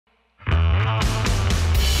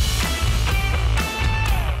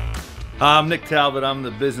I'm Nick Talbot. I'm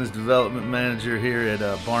the Business Development Manager here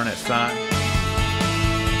at Barnett Signs.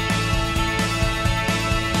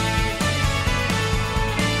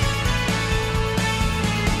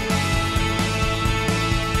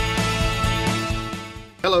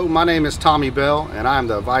 Hello, my name is Tommy Bell and I'm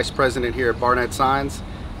the Vice President here at Barnett Signs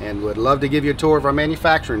and would love to give you a tour of our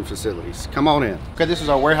manufacturing facilities. Come on in. Okay, this is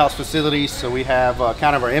our warehouse facility, so we have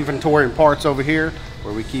kind of our inventory and parts over here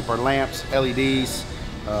where we keep our lamps, LEDs,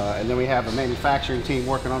 and then we have a manufacturing team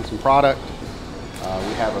working on some product.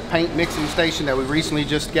 We have a paint mixing station that we recently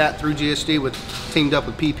just got through GSG teamed up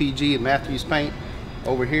with PPG and Matthews Paint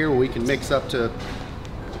over here, where we can mix up to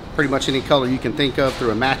pretty much any color you can think of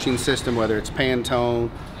through a matching system, whether it's Pantone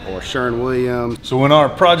or Sherwin-Williams. So when our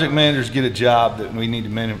project managers get a job that we need to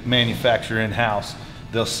manufacture in-house,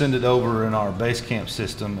 they'll send it over in our base camp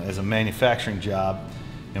system as a manufacturing job,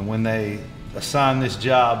 and when they assign this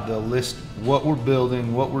job, they'll list what we're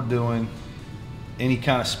building, what we're doing, any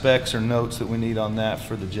kind of specs or notes that we need on that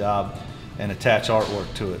for the job, and attach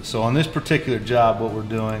artwork to it. So on this particular job, what we're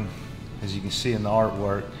doing, as you can see in the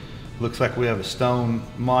artwork, looks like we have a stone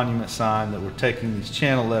monument sign that we're taking these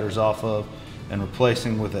channel letters off of and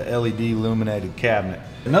replacing with a LED illuminated cabinet.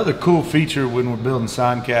 Another cool feature when we're building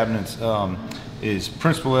sign cabinets is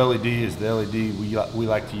principal LED is the LED we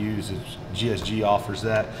like to use. GSG offers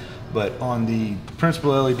that. But on the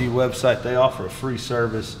Principal LED website, they offer a free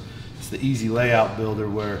service. It's the Easy Layout Builder,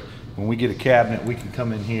 where when we get a cabinet, we can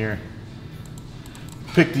come in here,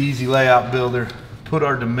 pick the Easy Layout Builder, put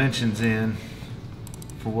our dimensions in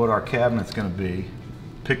for what our cabinet's going to be,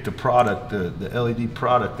 pick the product, the LED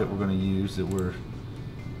product that we're going to use that we're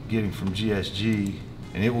getting from GSG,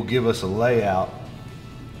 and it will give us a layout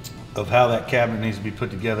of how that cabinet needs to be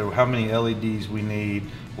put together, how many LEDs we need,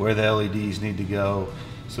 where the LEDs need to go,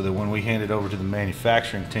 so that when we hand it over to the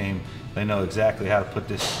manufacturing team, they know exactly how to put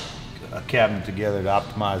this cabinet together to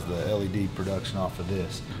optimize the LED production off of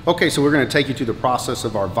this. Okay, so we're going to take you through the process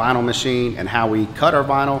of our vinyl machine and how we cut our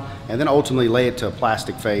vinyl and then ultimately lay it to a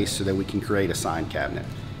plastic face so that we can create a sign cabinet.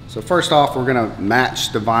 So first off, we're going to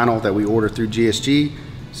match the vinyl that we order through GSG.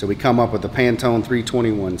 So we come up with the Pantone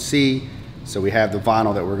 321C. So we have the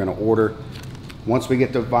vinyl that we're going to order. Once we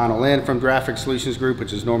get the vinyl in from Graphic Solutions Group,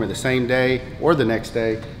 which is normally the same day or the next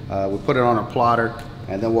day, we'll put it on our plotter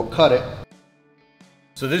and then we'll cut it.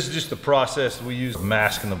 So this is just the process we use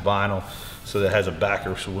masking the vinyl so that it has a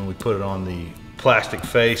backer, so when we put it on the plastic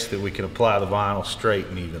face that we can apply the vinyl straight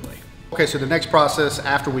and evenly. Okay, so the next process,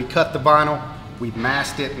 after we cut the vinyl, we've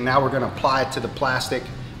masked it, and now we're going to apply it to the plastic.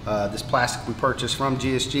 This plastic we purchased from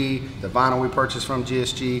GSG, the vinyl we purchased from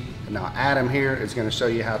GSG, and now Adam here is going to show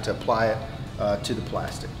you how to apply it to the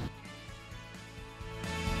plastic.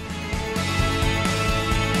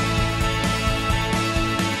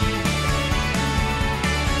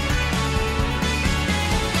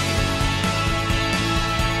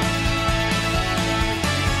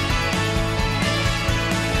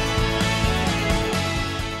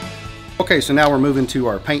 Okay, so now we're moving to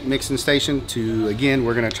our paint mixing station again,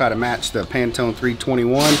 we're going to try to match the Pantone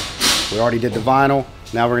 321. We already did the vinyl.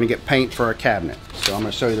 Now we're going to get paint for our cabinet. So I'm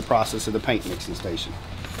going to show you the process of the paint mixing station.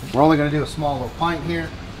 We're only going to do a small little pint here.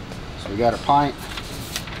 So we got a pint.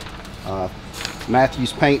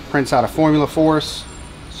 Matthews Paint prints out a formula for us.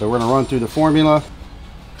 So we're going to run through the formula.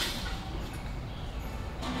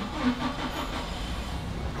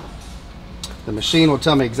 The machine will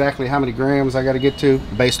tell me exactly how many grams I got to get to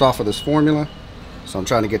based off of this formula. So I'm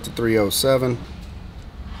trying to get to 307.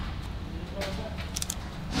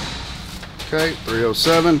 Okay,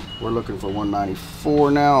 307. We're looking for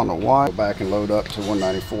 194 now on the Y. Go back and load up to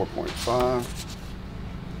 194.5.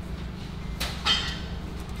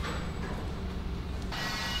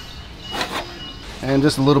 And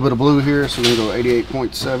just a little bit of blue here, so we're going to go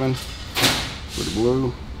 88.7 with the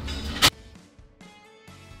blue.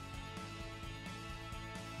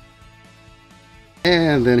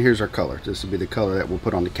 And then here's our color. This will be the color that we'll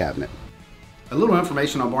put on the cabinet. A little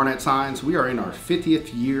information on Barnett Signs. We are in our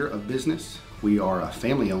 50th year of business. We are a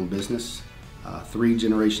family-owned business, 3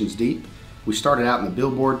 generations deep. We started out in the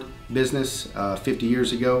billboard business 50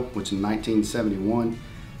 years ago, which in 1971.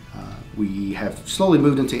 We have slowly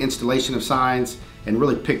moved into installation of signs and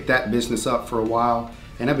really picked that business up for a while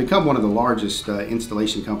and have become one of the largest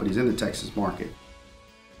installation companies in the Texas market.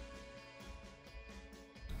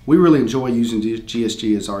 We really enjoy using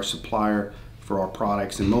GSG as our supplier for our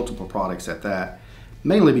products and multiple products at that,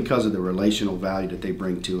 mainly because of the relational value that they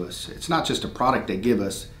bring to us. It's not just a product they give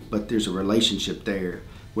us, but there's a relationship there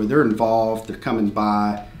where they're involved, they're coming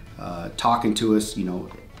by, talking to us,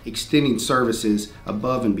 extending services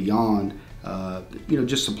above and beyond,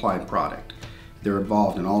 just supplying product. They're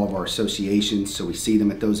involved in all of our associations, so we see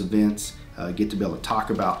them at those events, get to be able to talk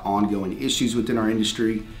about ongoing issues within our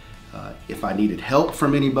industry. If I needed help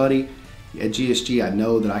from anybody at GSG, I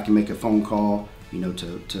know that I can make a phone call, you know,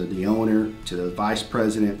 to the owner, to the vice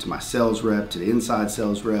president, to my sales rep, to the inside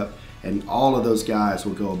sales rep, and all of those guys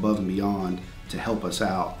will go above and beyond to help us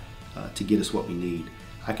out, to get us what we need.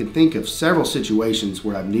 I can think of several situations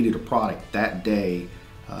where I've needed a product that day,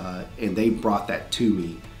 and they brought that to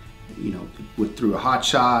me, you know, through a hot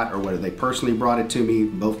shot or whether they personally brought it to me.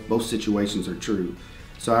 Both situations are true.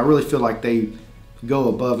 So I really feel like they go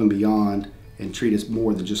above and beyond and treat us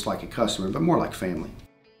more than just like a customer, but more like family.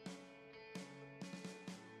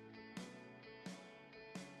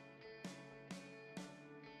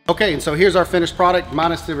 Okay, and so here's our finished product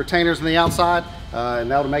minus the retainers on the outside,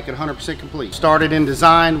 and that'll make it 100% complete. Started in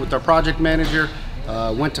design with our project manager,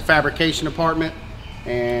 went to fabrication department,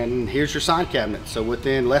 and here's your sign cabinet. So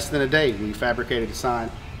within less than a day, we fabricated a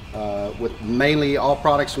sign with mainly all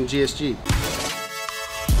products from GSG.